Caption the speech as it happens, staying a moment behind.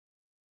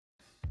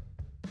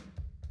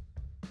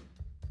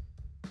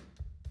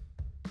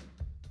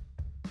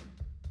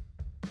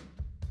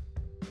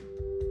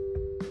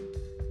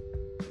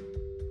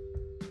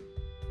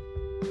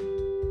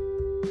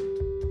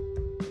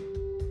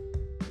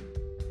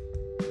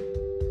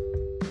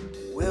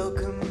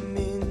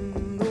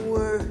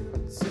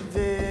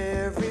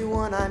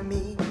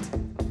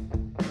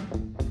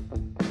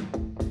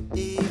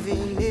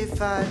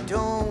if I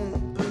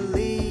don't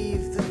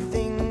believe the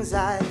things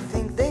I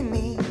think they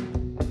mean.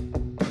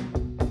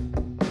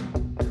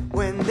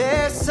 When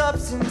there's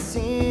substance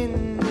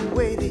in the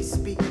way they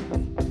speak,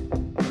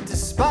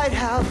 despite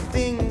how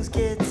things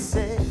get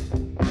said,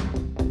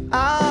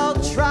 I'll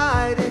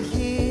try to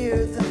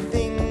hear the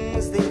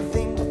things they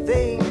think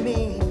they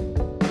mean,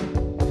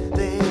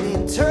 then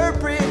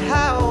interpret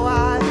how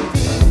I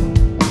feel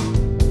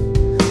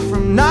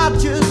from not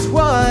just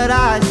what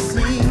I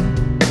see.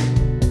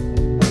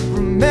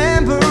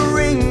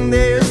 Remembering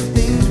there's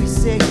things we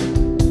say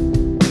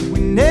we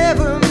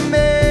never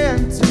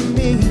meant to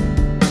mean.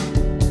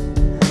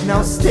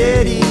 Now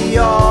steady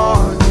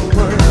are the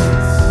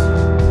words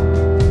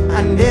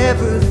I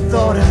never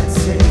thought I'd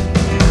say.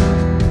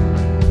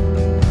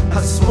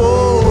 I've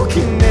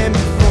spoken them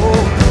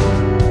before,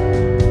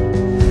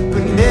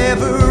 but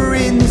never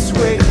in this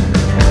way.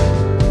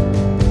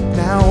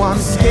 Now I'm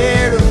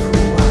scared of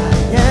who I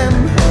am,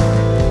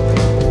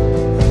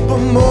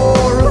 but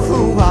more of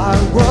who I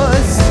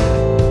was.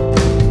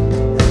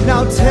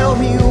 Now tell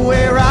me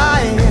where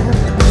I am,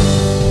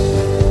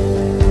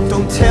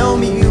 don't tell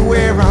me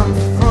where I'm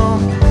from.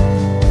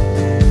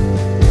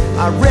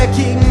 I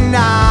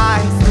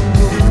recognize the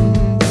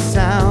room, the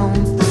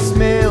sounds, the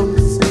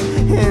smells,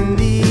 and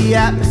the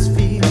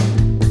atmosphere,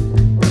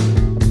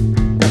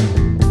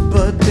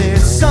 but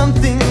there's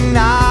something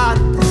not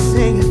the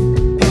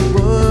same in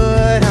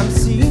what I'm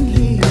seeing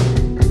here.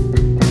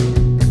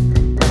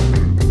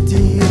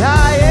 Did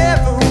I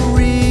ever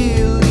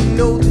really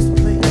know this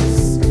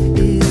place?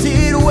 Is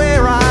it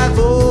where I've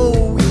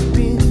always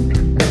been?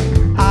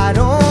 I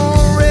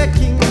don't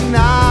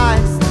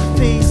recognize the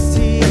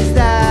faces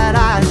that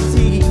I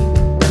see.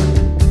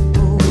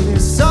 Oh,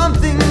 there's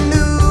something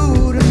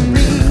new to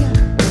me.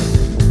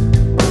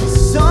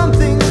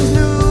 Something's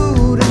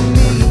new to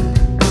me.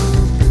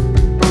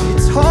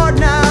 It's hard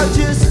now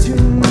just to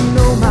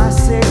know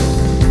myself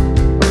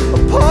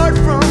apart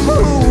from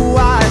who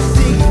I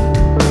see.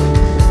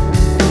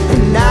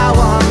 And now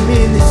I'm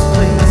in this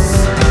place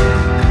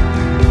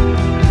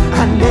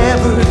I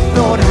never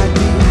thought I'd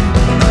be.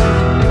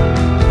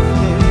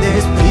 And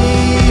there's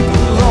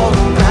people all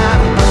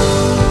around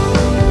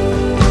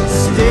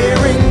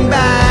staring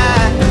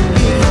back at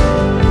me.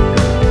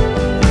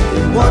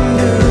 They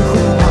wonder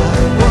who I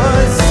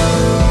was,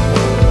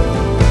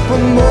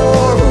 but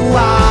more who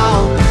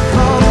I'll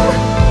become.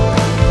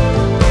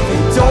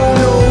 They don't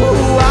know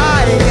who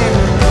I am,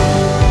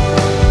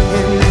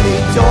 and they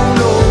don't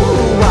know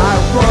who I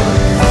was.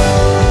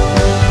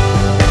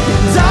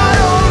 And I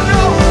don't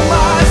know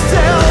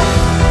myself,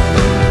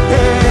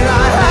 and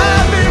I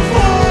haven't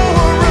for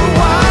a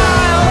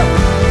while.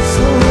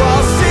 So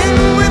I'll sing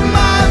with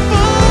my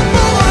full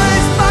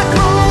voice, my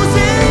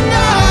closing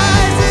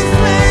eyes and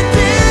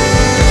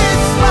slanted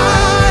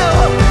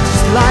smile,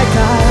 just like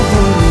I've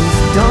always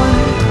done,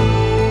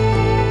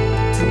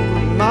 to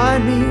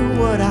remind me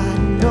what I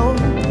know,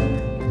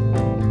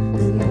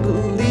 then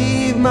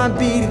believe my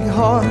beating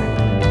heart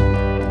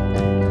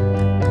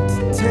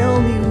to tell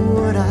me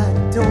what I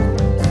don't.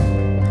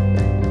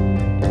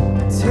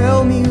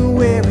 Tell me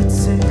where it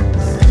says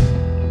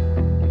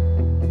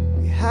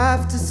we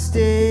have to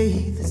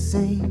stay the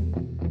same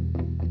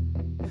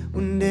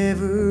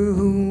whenever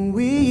who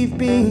we've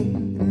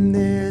been, and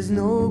there's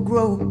no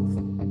growth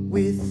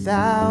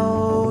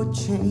without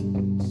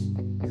change.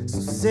 So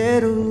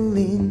settle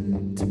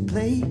into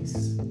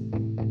place,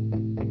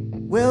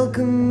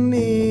 welcome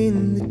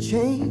in the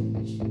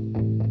change,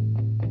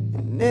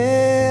 and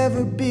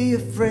never be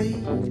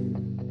afraid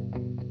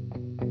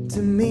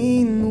to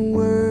mean the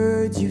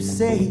words you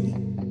say.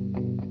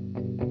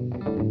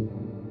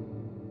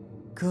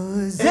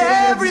 'Cause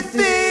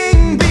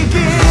everything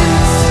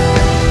begins,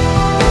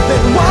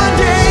 then one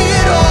day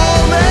it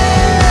all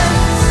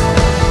ends.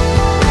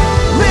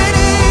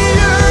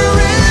 Linear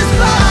is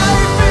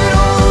life, it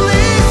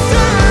only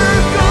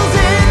circles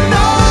in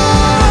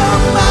our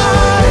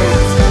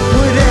minds.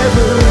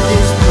 Whatever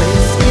this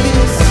place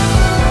is,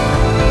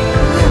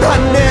 I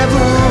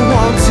never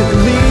want to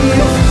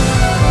leave.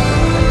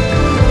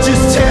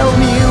 Just tell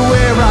me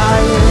where I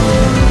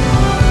am.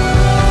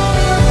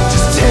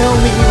 Just tell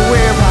me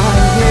where I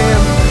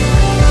am.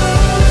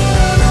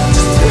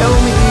 Just tell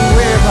me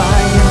where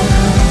I am.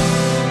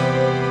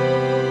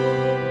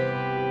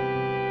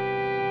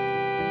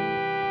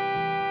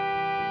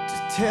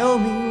 Just tell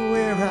me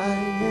where I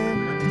am.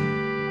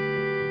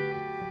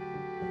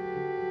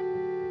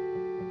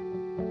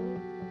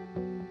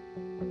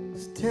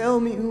 Just tell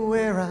me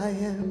where I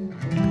am.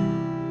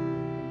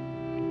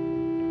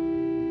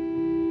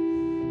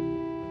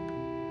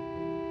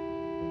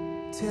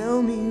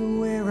 Tell me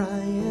where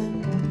I am.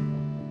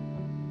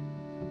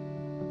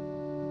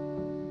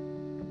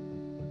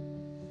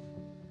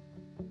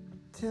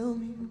 Tell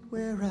me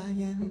where I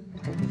am.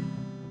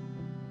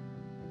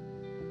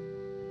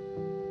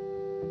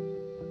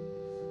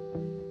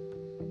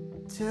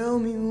 Tell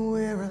me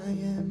where I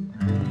am.